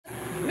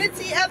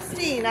Mitzi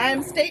Epstein. I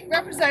am state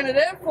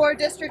representative for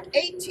District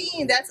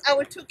 18. That's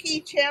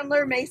Ahwatukee,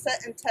 Chandler, Mesa,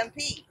 and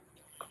Tempe.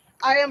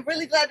 I am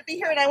really glad to be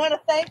here, and I want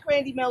to thank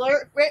Randy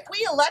Miller.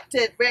 We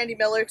elected Randy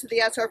Miller to the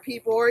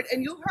SRP board,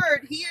 and you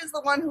heard he is the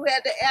one who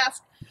had to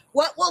ask,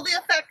 what will the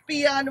effect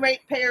be on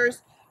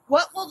ratepayers?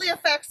 What will the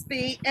effects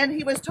be? And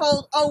he was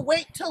told, oh,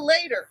 wait till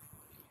later.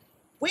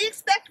 We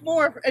expect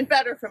more and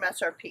better from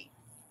SRP.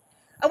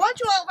 I want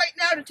you all right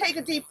now to take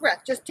a deep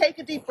breath. Just take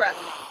a deep breath.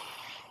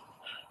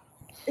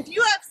 If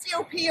you have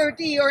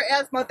COPD or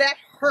asthma, that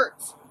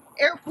hurts.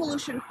 Air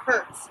pollution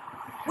hurts.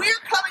 We're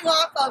coming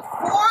off of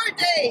 4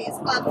 days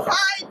of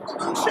high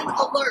pollution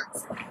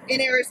alerts in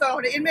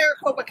Arizona, in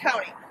Maricopa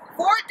County.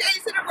 4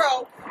 days in a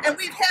row, and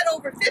we've had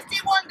over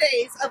 51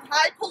 days of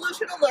high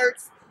pollution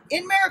alerts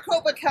in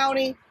Maricopa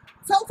County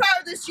so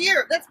far this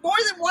year. That's more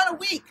than one a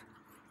week.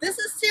 This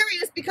is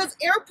serious because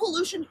air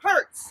pollution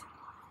hurts.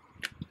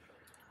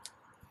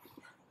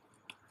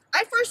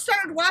 I first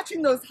started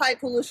watching those high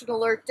pollution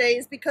alert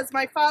days because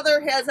my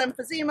father has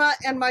emphysema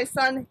and my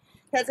son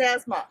has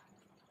asthma.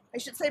 I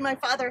should say my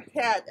father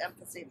had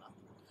emphysema.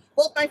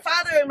 Both my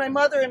father and my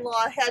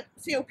mother-in-law had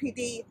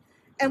COPD,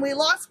 and we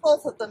lost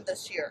both of them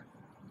this year.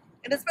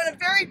 And it's been a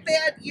very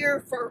bad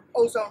year for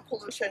ozone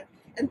pollution,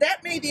 and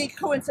that may be a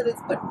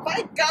coincidence, but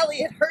by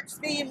golly, it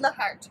hurts me in the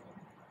heart.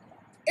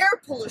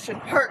 Air pollution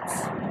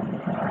hurts.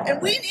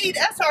 And we need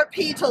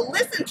SRP to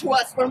listen to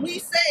us when we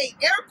say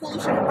air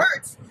pollution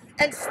hurts,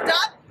 and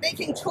stop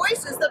making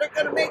choices that are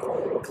going to make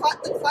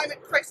the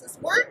climate crisis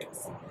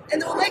worse, and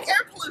that will make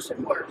air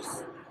pollution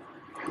worse.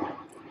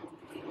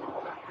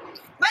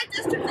 My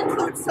district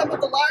includes some of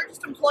the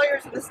largest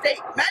employers in the state,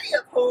 many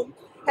of whom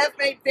have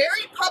made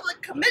very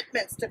public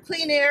commitments to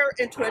clean air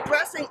and to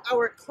addressing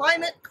our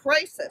climate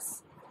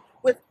crisis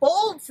with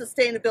bold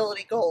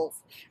sustainability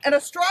goals and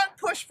a strong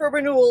push for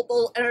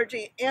renewable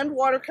energy and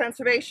water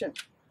conservation.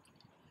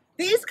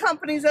 These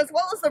companies, as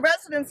well as the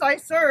residents I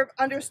serve,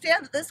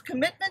 understand that this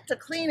commitment to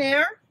clean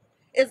air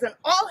is an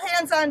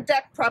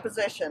all-hands-on-deck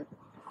proposition.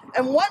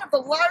 And one of the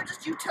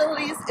largest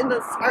utilities in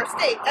our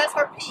state,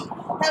 SRP,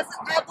 has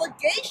an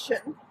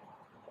obligation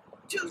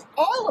to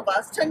all of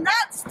us to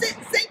not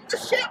sink the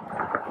ship.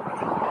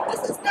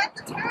 This is not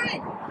the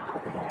time.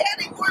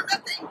 Adding more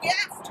methane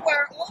gas to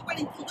our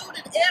already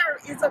polluted air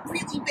is a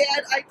really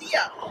bad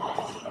idea.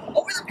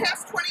 Over the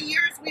past 20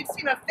 years, we've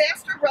seen a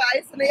faster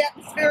rise in the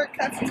atmospheric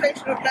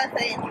concentration of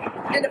methane,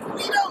 and if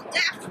we don't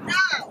act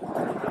now,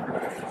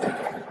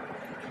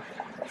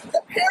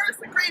 the Paris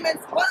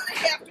Agreement's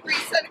 1.5 degree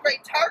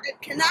centigrade target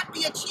cannot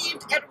be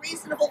achieved at a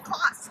reasonable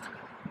cost.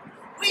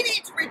 We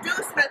need to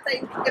reduce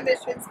methane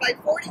emissions by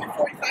 40 to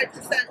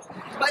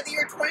 45% by the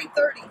year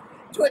 2030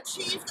 to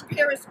achieve the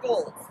Paris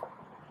goals.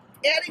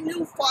 Adding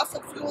new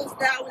fossil fuels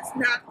now is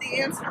not the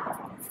answer.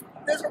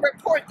 There's a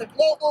report, the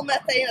Global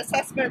Methane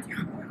Assessment,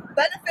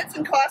 Benefits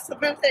and Costs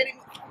of Mitigating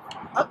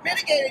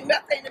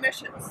Methane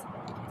Emissions.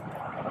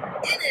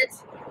 In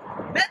it,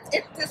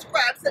 it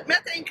describes that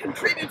methane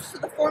contributes to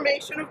the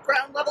formation of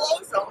ground-level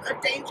ozone, a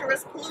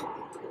dangerous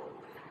pollutant.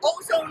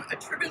 Ozone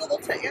attributable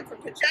to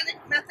anthropogenic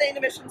methane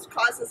emissions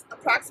causes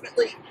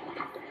approximately,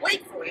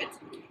 wait for it,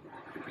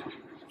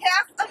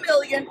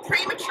 500,000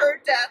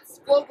 premature deaths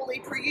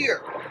globally per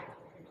year.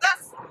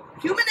 Thus,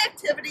 human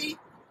activity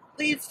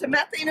leads to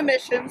methane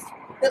emissions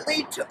that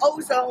lead to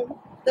ozone,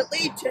 that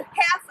lead to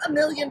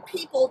 500,000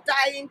 people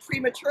dying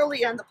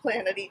prematurely on the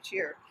planet each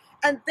year.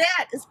 And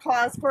that is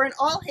cause for an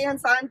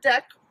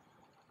all-hands-on-deck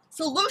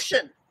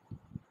solution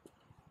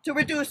to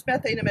reduce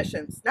methane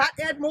emissions, not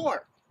add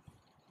more.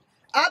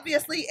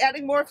 Obviously,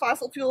 adding more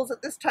fossil fuels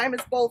at this time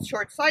is both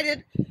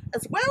short-sighted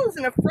as well as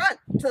an affront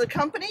to the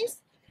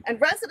companies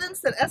and residents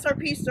that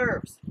SRP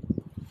serves.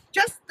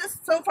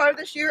 So far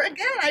this year,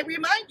 again, I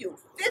remind you,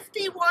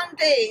 51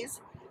 days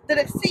that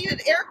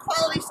exceeded air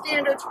quality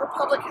standards for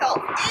public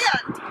health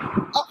and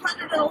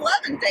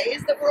 111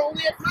 days that were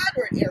only at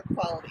moderate air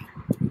quality.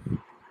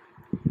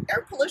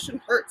 Air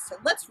pollution hurts, and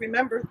let's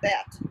remember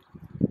that.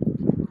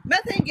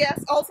 Methane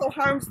gas also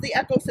harms the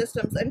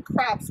ecosystems and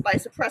crops by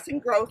suppressing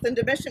growth and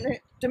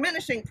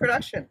diminishing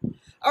production.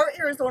 Our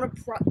Arizona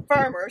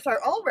farmers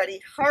are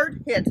already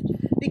hard hit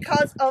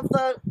because of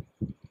the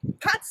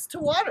cuts to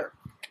water,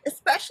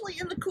 especially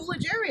in the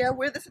Coolidge area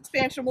where this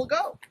expansion will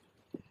go.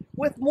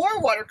 With more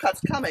water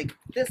cuts coming,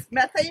 this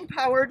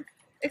methane-powered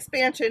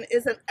expansion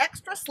is an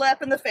extra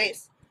slap in the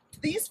face to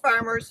these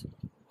farmers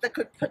that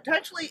could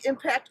potentially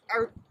impact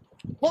our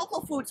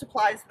local food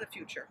supplies in the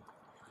future.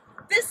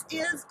 This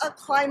is a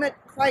climate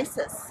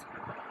crisis,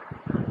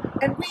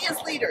 and we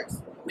as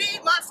leaders, we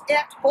must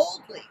act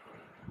boldly.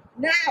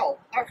 Now,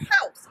 our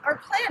house, our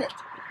planet,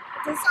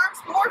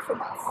 deserves more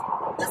from us.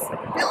 This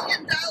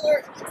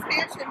billion-dollar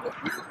expansion with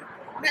new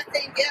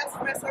methane gas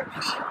from SRP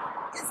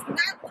is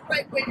not the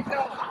right way to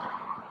go.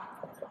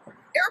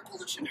 Air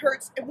pollution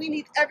hurts, and we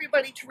need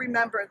everybody to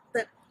remember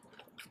that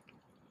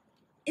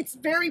it's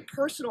very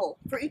personal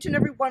for each and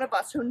every one of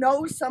us who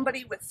knows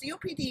somebody with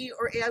COPD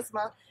or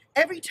asthma.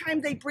 Every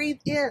time they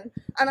breathe in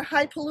on a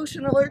high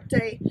pollution alert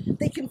day,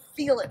 they can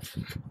feel it.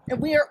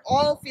 And we are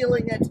all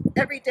feeling it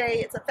every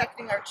day. It's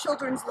affecting our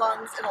children's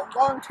lungs in a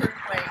long-term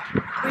way.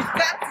 We've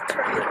got to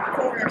turn the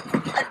corner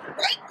and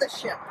right the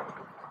ship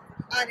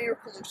on air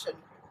pollution.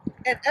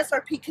 And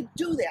SRP can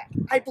do that.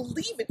 I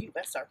believe in you,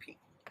 SRP.